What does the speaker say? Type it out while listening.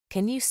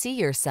Can you see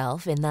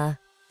yourself in the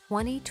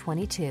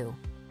 2022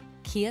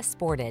 Kia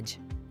Sportage?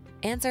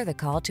 Answer the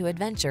call to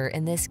adventure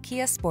in this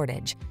Kia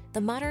Sportage, the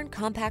modern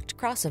compact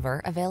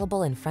crossover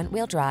available in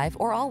front-wheel drive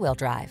or all-wheel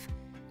drive.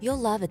 You'll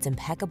love its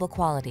impeccable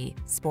quality,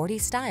 sporty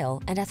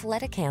style, and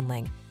athletic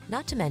handling,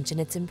 not to mention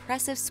its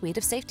impressive suite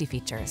of safety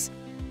features.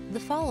 The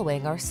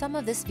following are some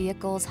of this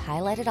vehicle's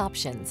highlighted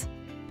options: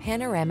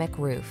 panoramic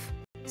roof,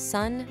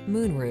 sun,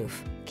 moonroof,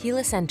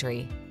 keyless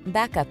entry,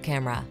 backup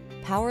camera,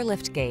 power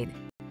liftgate,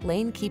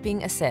 lane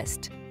keeping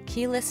assist,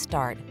 keyless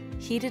start,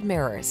 heated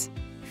mirrors,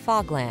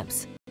 fog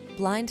lamps,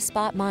 blind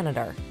spot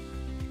monitor.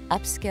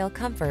 Upscale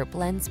comfort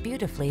blends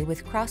beautifully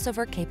with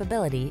crossover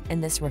capability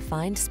in this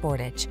refined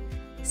Sportage.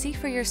 See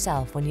for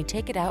yourself when you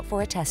take it out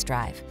for a test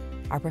drive.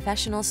 Our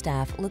professional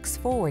staff looks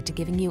forward to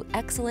giving you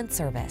excellent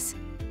service.